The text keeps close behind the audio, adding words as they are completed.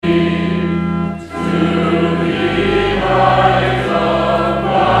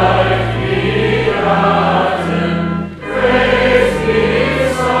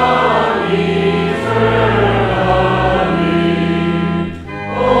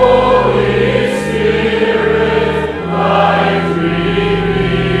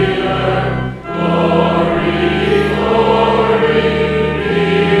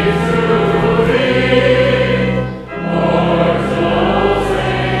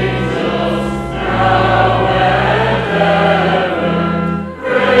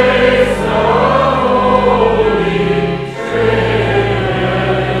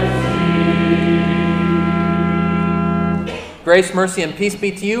Grace, mercy, and peace be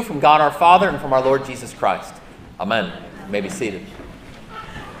to you from God our Father and from our Lord Jesus Christ. Amen. You may be seated.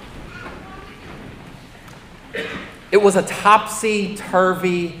 It was a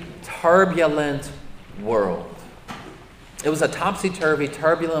topsy-turvy, turbulent world. It was a topsy-turvy,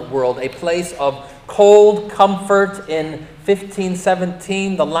 turbulent world, a place of cold comfort in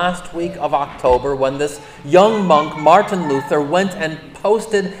 1517, the last week of October, when this young monk, Martin Luther, went and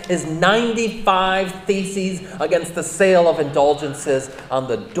posted his 95 theses against the sale of indulgences on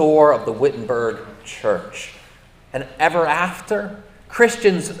the door of the Wittenberg church. And ever after,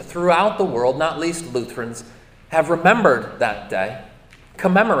 Christians throughout the world, not least Lutherans, have remembered that day,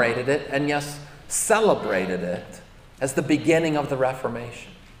 commemorated it, and yes, celebrated it as the beginning of the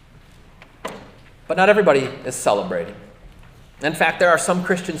Reformation. But not everybody is celebrating. In fact, there are some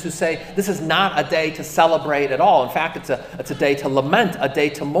Christians who say this is not a day to celebrate at all. In fact, it's a day to lament, a day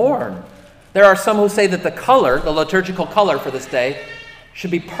to mourn. There are some who say that the color, the liturgical color for this day, should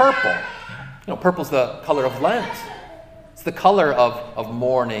be purple. Purple's the color of Lent. It's the color of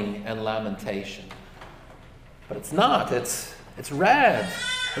mourning and lamentation. But it's not. It's red.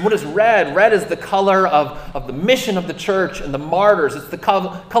 And what is red? Red is the color of the mission of the church and the martyrs. It's the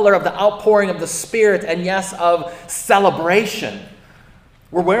color of the outpouring of the Spirit and, yes, of celebration.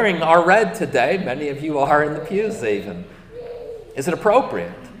 We're wearing our red today. Many of you are in the pews even. Is it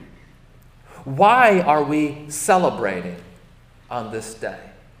appropriate? Why are we celebrating on this day?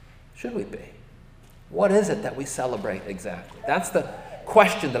 Should we be? What is it that we celebrate exactly? That's the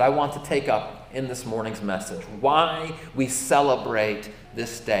question that I want to take up in this morning's message. Why we celebrate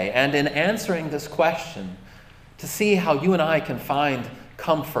this day. And in answering this question, to see how you and I can find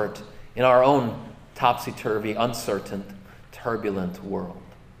comfort in our own topsy-turvy, uncertain, turbulent world.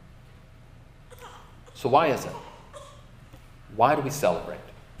 So why is it? Why do we celebrate?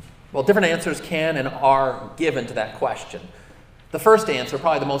 Well, different answers can and are given to that question. The first answer,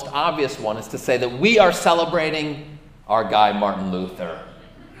 probably the most obvious one, is to say that we are celebrating our guy Martin Luther.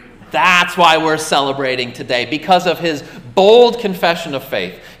 That's why we're celebrating today, because of his bold confession of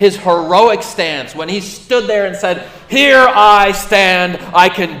faith, his heroic stance when he stood there and said, "Here I stand, I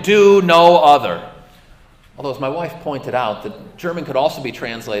can do no other." Although, as my wife pointed out, the German could also be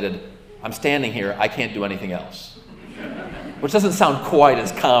translated, "I'm standing here, I can't do anything else." Which doesn't sound quite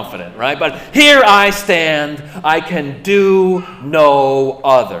as confident, right? But here I stand, I can do no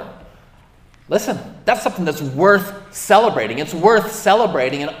other. Listen, that's something that's worth celebrating. It's worth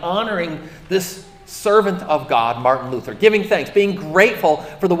celebrating and honoring this servant of God, Martin Luther, giving thanks, being grateful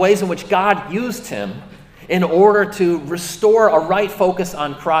for the ways in which God used him in order to restore a right focus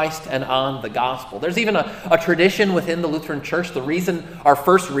on Christ and on the gospel. There's even a tradition within the Lutheran Church. The reason our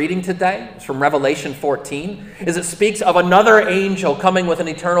first reading today is from Revelation 14 is it speaks of another angel coming with an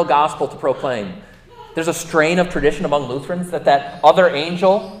eternal gospel to proclaim. There's a strain of tradition among Lutherans that other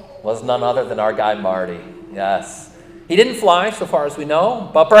angel was none other than our guy Marty. Yes. He didn't fly, so far as we know,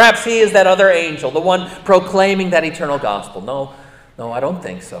 but perhaps he is that other angel, the one proclaiming that eternal gospel. No, I don't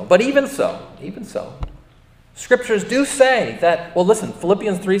think so. But even so, Scriptures do say that, well, listen,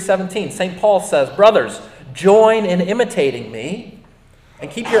 Philippians 3:17, St. Paul says, "Brothers, join in imitating me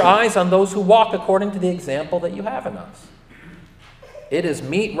and keep your eyes on those who walk according to the example that you have in us." It is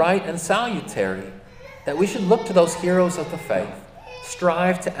meet, right, and salutary that we should look to those heroes of the faith,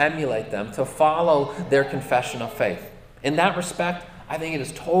 strive to emulate them, to follow their confession of faith. In that respect, I think it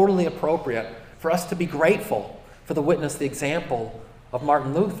is totally appropriate for us to be grateful for the witness, the example of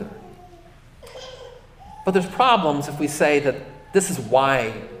Martin Luther. But there's problems if we say that this is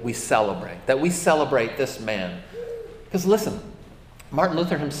why we celebrate, that we celebrate this man. Because listen, Martin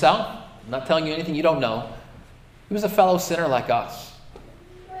Luther himself, I'm not telling you anything you don't know, he was a fellow sinner like us.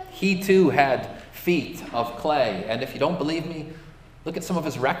 He too had feet of clay, and if you don't believe me, look at some of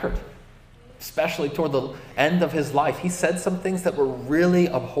his record, especially toward the end of his life. He said some things that were really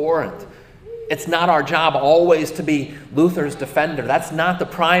abhorrent. It's not our job always to be Luther's defender. That's not the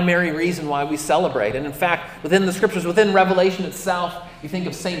primary reason why we celebrate. And in fact, within the Scriptures, within Revelation itself, you think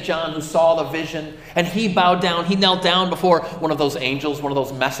of St. John who saw the vision, and he bowed down, he knelt down before one of those angels, one of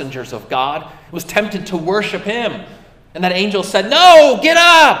those messengers of God, was tempted to worship him. And that angel said, "No, get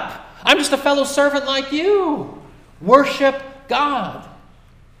up! I'm just a fellow servant like you. Worship God."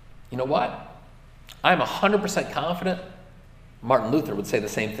 You know what? I'm 100% confident Martin Luther would say the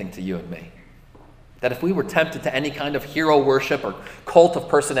same thing to you and me. That if we were tempted to any kind of hero worship or cult of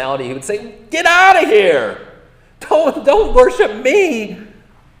personality, he would say, "Get out of here! Don't worship me.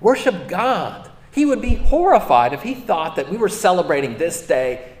 Worship God." He would be horrified if he thought that we were celebrating this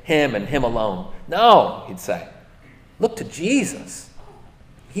day, him and him alone. No, he'd say, look to Jesus.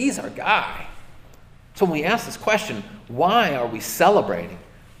 He's our guy. So when we ask this question, Why are we celebrating?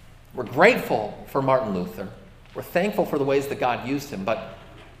 We're grateful for Martin Luther. We're thankful for the ways that God used him, but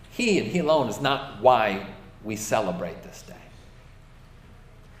he and he alone is not why we celebrate this day.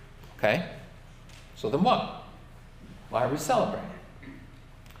 Okay? So then what? Why are we celebrating?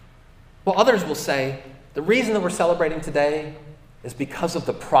 Well, others will say the reason that we're celebrating today is because of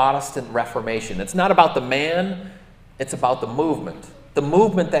the Protestant Reformation. It's not about the man, it's about the movement. The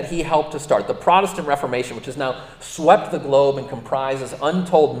movement that he helped to start, the Protestant Reformation, which has now swept the globe and comprises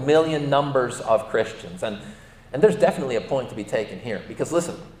untold million numbers of Christians. And there's definitely a point to be taken here. Because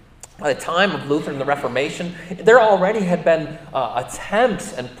listen, by the time of Luther and the Reformation, there already had been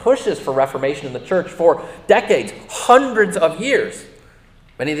attempts and pushes for Reformation in the church for decades, hundreds of years.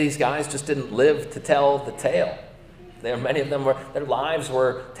 Many of these guys just didn't live to tell the tale. Many of them, their lives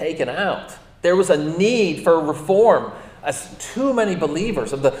were taken out. There was a need for reform, as too many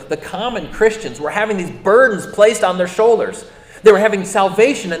believers of the common Christians were having these burdens placed on their shoulders. They were having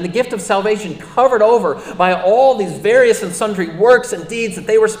salvation and the gift of salvation covered over by all these various and sundry works and deeds that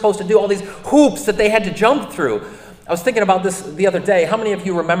they were supposed to do, all these hoops that they had to jump through. I was thinking about this the other day. How many of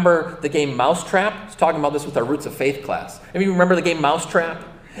you remember the game Mousetrap? I was talking about this with our Roots of Faith class. Any of you remember the game Mousetrap?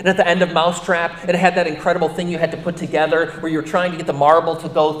 And at the end of Mousetrap, it had that incredible thing you had to put together where you were trying to get the marble to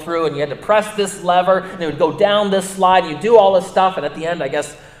go through, and you had to press this lever, and it would go down this slide, and you do all this stuff, and at the end, I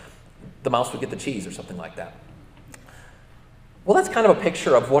guess, the mouse would get the cheese or something like that. Well, that's kind of a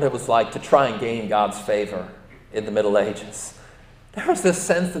picture of what it was like to try and gain God's favor in the Middle Ages. There was this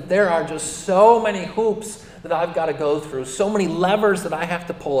sense that there are just so many hoops that I've got to go through, so many levers that I have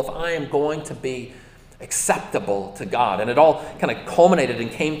to pull if I am going to be acceptable to God. And it all kind of culminated and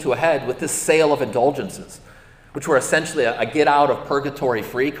came to a head with this sale of indulgences, which were essentially a get out of purgatory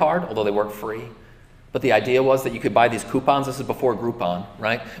free card, although they weren't free. But the idea was that you could buy these coupons. This is before Groupon,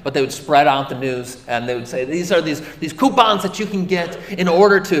 right? But they would spread out the news, and they would say, these are these coupons that you can get in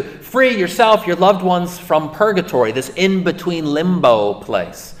order to free yourself, your loved ones from purgatory, this in-between limbo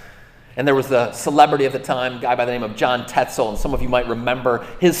place. And there was the celebrity of the time, a guy by the name of John Tetzel, and some of you might remember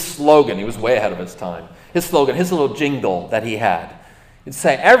his slogan. He was way ahead of his time. His slogan, his little jingle that he had. He'd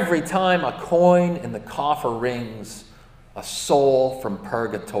say, every time a coin in the coffer rings, a soul from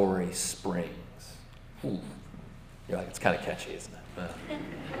purgatory springs. Ooh. You're like, it's kind of catchy, isn't it?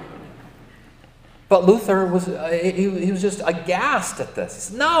 But Luther was he was just aghast at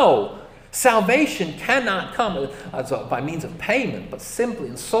this. No, salvation cannot come by means of payment, but simply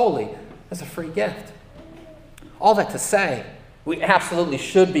and solely as a free gift. All that to say, we absolutely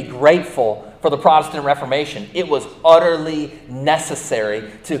should be grateful for the Protestant Reformation. It was utterly necessary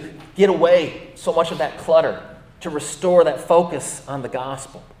to get away so much of that clutter, to restore that focus on the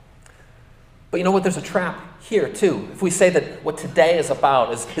gospel. But you know what? There's a trap here, too. If we say that what today is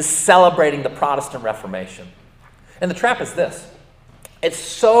about is celebrating the Protestant Reformation. And the trap is this. It's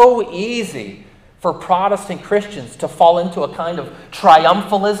so easy for Protestant Christians to fall into a kind of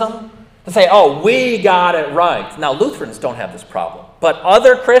triumphalism, to say, oh, we got it right. Now, Lutherans don't have this problem, but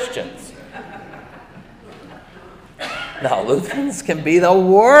other Christians. Now, Lutherans can be the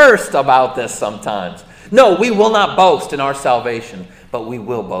worst about this sometimes. No, we will not boast in our salvation, but we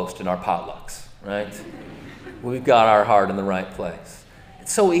will boast in our potlucks, right? We've got our heart in the right place.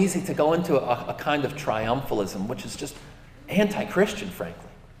 It's so easy to go into a kind of triumphalism, which is just anti-Christian, frankly.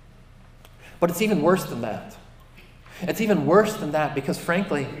 But it's even worse than that. It's even worse than that because,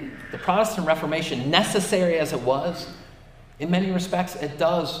 frankly, the Protestant Reformation, necessary as it was, in many respects, it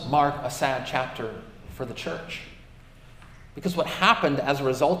does mark a sad chapter for the church. Because what happened as a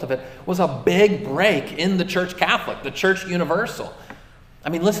result of it was a big break in the Church Catholic, the Church Universal. I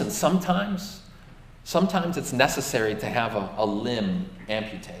mean, listen, sometimes it's necessary to have a limb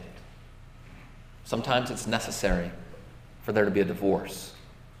amputated. Sometimes it's necessary for there to be a divorce.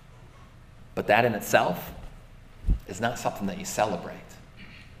 But that in itself is not something that you celebrate.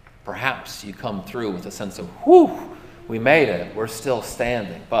 Perhaps you come through with a sense of, whew, we made it, we're still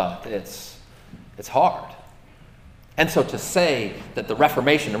standing, but it's hard. And so to say that the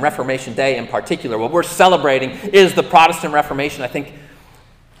Reformation, and Reformation Day in particular, what we're celebrating is the Protestant Reformation, I think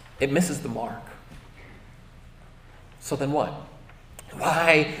it misses the mark. So then what?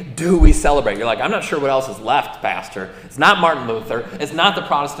 Why do we celebrate? You're like, I'm not sure what else is left, Pastor. It's not Martin Luther. It's not the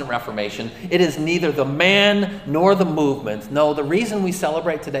Protestant Reformation. It is neither the man nor the movement. No, the reason we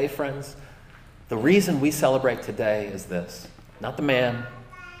celebrate today, friends, the reason we celebrate today is this. Not the man,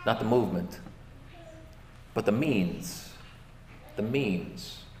 not the movement, but the means. The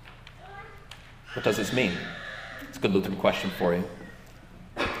means. What does this mean? It's a good Lutheran question for you.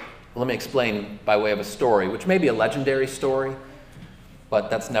 Well, let me explain by way of a story, which may be a legendary story, but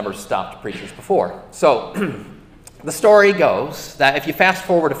that's never stopped preachers before. So, The story goes that if you fast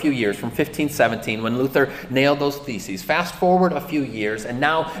forward a few years from 1517, when Luther nailed those theses, fast forward a few years, and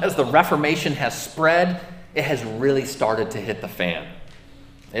now as the Reformation has spread, it has really started to hit the fan.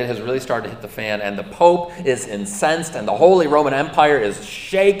 It has really started to hit the fan, and the Pope is incensed, and the Holy Roman Empire is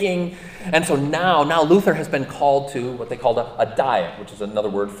shaking. And so now Luther has been called to what they called a diet, which is another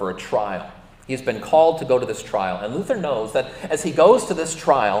word for a trial. He's been called to go to this trial, and Luther knows that as he goes to this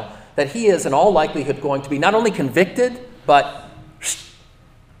trial, that he is in all likelihood going to be not only convicted, but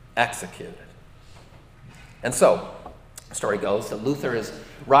executed. And so, the story goes that Luther is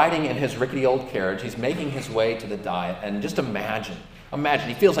riding in his rickety old carriage. He's making his way to the diet, and just imagine,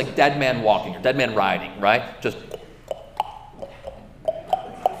 he feels like dead man walking, or dead man riding, right? Just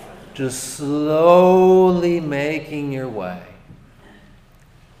slowly making your way.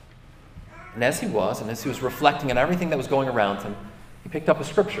 And as he was reflecting on everything that was going around him, he picked up the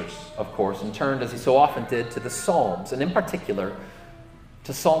scriptures, of course, and turned, as he so often did, to the Psalms, and in particular,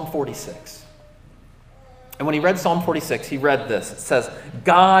 to Psalm 46. And when he read Psalm 46, he read this. It says,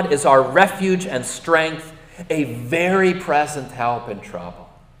 "God is our refuge and strength, a very present help in trouble."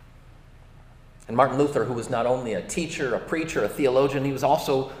 And Martin Luther, who was not only a teacher, a preacher, a theologian, he was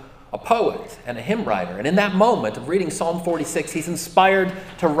also a poet and a hymn writer. And in that moment of reading Psalm 46, he's inspired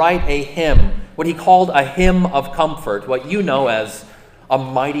to write a hymn, what he called a hymn of comfort, what you know as a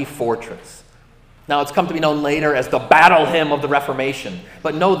mighty fortress. Now, it's come to be known later as the battle hymn of the Reformation.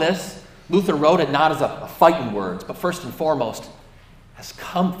 But know this, Luther wrote it not as a fighting words, but first and foremost, as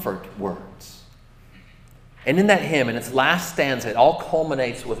comfort words. And in that hymn, in its last stanza, it all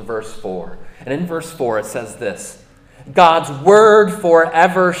culminates with verse 4. And in verse 4, it says this: "God's word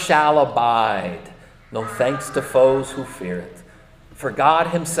forever shall abide. No thanks to foes who fear it. For God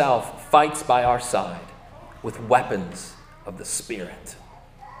himself fights by our side with weapons of the Spirit."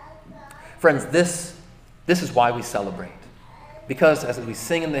 Friends, this is why we celebrate. Because as we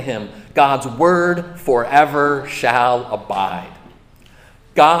sing in the hymn, God's word forever shall abide.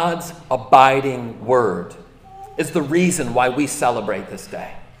 God's abiding word is the reason why we celebrate this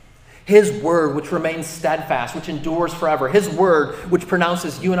day. His word, which remains steadfast, which endures forever. His word, which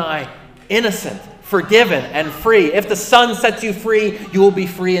pronounces you and I innocent, forgiven, and free. If the Son sets you free, you will be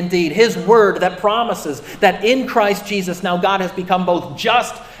free indeed. His word that promises that in Christ Jesus now God has become both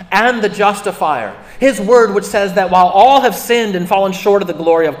just and the justifier. His word which says that while all have sinned and fallen short of the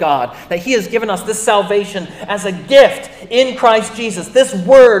glory of God, that he has given us this salvation as a gift in Christ Jesus. This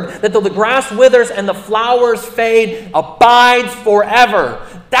word that though the grass withers and the flowers fade, abides forever.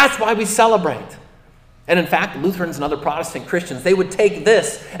 That's why we celebrate. And in fact, Lutherans and other Protestant Christians, they would take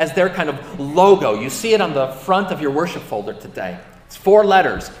this as their kind of logo. You see it on the front of your worship folder today. It's 4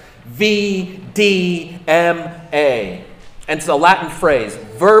 letters, VDMA. And it's a Latin phrase,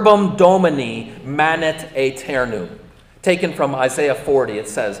 Verbum Domini manet aeternum. Taken from Isaiah 40, it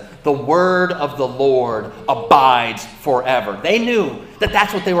says, "The word of the Lord abides forever." They knew that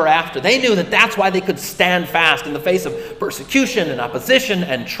that's what they were after. They knew that that's why they could stand fast in the face of persecution and opposition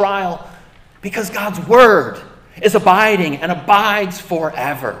and trial. Because God's word is abiding and abides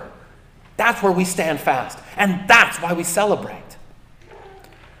forever. That's where we stand fast. And that's why we celebrate.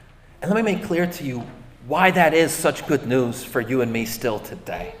 And let me make clear to you why that is such good news for you and me still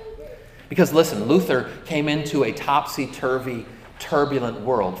today. Because listen, Luther came into a topsy-turvy, turbulent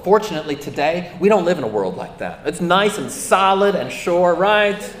world. Fortunately, today, we don't live in a world like that. It's nice and solid and sure,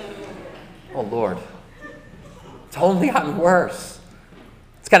 right? Oh, Lord. It's only gotten worse.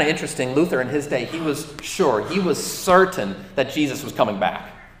 It's kind of interesting. Luther in his day, he was certain that Jesus was coming back.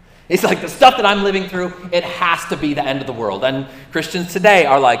 He's like, the stuff that I'm living through, it has to be the end of the world. And Christians today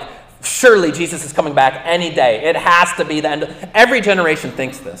are like, surely Jesus is coming back any day. It has to be the end. Every generation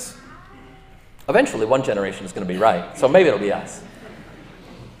thinks this. Eventually, one generation is going to be right. So maybe it'll be us.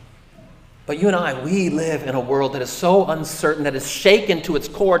 But you and I, we live in a world that is so uncertain, that is shaken to its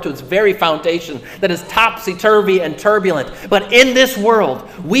core, to its very foundation, that is topsy-turvy and turbulent. But in this world,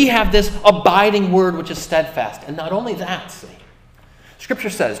 we have this abiding word which is steadfast. And not only that, see,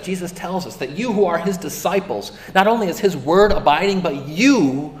 Scripture says, Jesus tells us that you who are his disciples, not only is his word abiding, but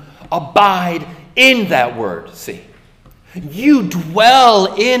you abide in that word, see. You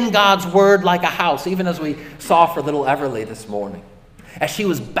dwell in God's word like a house, even as we saw for little Everly this morning. As she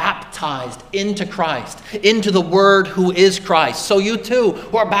was baptized into Christ, into the Word who is Christ. So you too,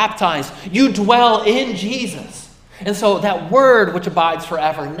 who are baptized, you dwell in Jesus. And so that Word which abides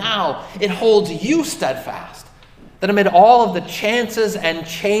forever, now it holds you steadfast. That amid all of the chances and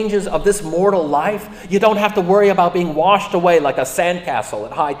changes of this mortal life, you don't have to worry about being washed away like a sandcastle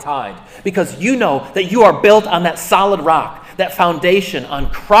at high tide. Because you know that you are built on that solid rock, that foundation on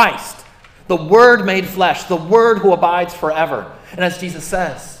Christ, the Word made flesh, the Word who abides forever. And as Jesus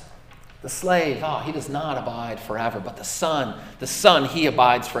says, the slave, he does not abide forever, but the Son, he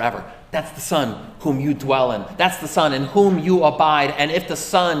abides forever. That's the Son whom you dwell in. That's the Son in whom you abide. And if the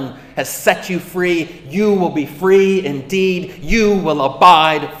Son has set you free, you will be free indeed. You will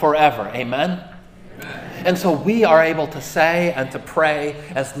abide forever. Amen? And so we are able to say and to pray,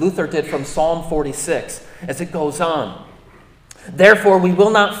 as Luther did from Psalm 46, as it goes on. Therefore we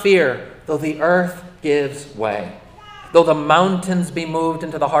will not fear, though the earth gives way, though the mountains be moved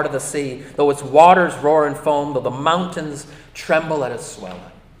into the heart of the sea, though its waters roar and foam, though the mountains tremble at its swelling.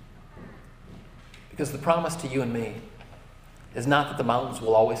 Because the promise to you and me is not that the mountains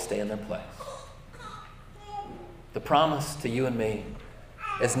will always stay in their place. The promise to you and me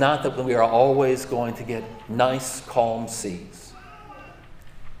is not that we are always going to get nice, calm seas.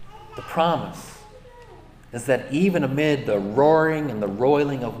 The promise is that even amid the roaring and the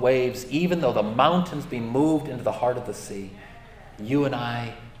roiling of waves, even though the mountains be moved into the heart of the sea, you and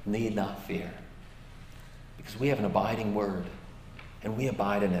I need not fear. Because we have an abiding word, and we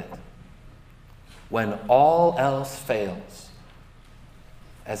abide in it. When all else fails,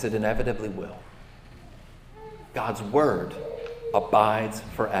 as it inevitably will, God's word abides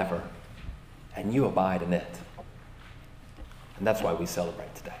forever, and you abide in it. And that's why we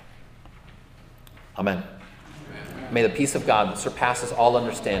celebrate today. Amen. May the peace of God that surpasses all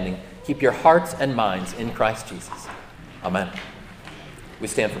understanding keep your hearts and minds in Christ Jesus. Amen. We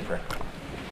stand for prayer.